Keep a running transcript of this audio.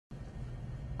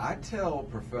I tell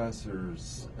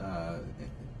professors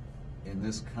in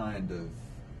this kind of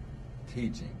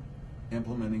teaching,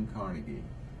 implementing Carnegie,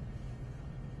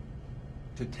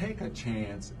 to take a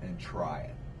chance and try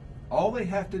it. All they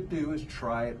have to do is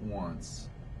try it once,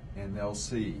 and they'll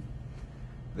see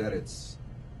that it's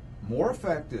more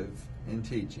effective in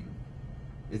teaching.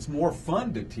 It's more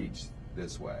fun to teach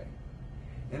this way.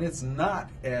 And it's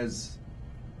not as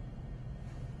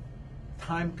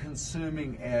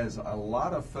time-consuming as a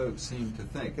lot of folks seem to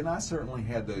think. And I certainly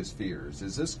had those fears.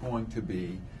 Is this going to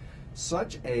be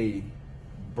such a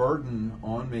burden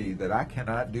on me that I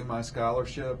cannot do my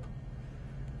scholarship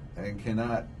and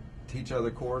cannot teach other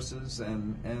courses?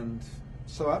 And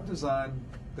so I've designed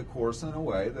the course in a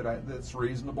way that's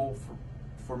reasonable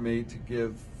for me to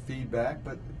give feedback,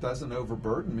 but it doesn't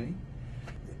overburden me.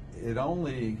 It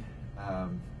only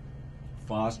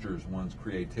fosters one's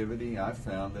creativity. I've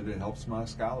found that it helps my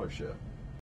scholarship.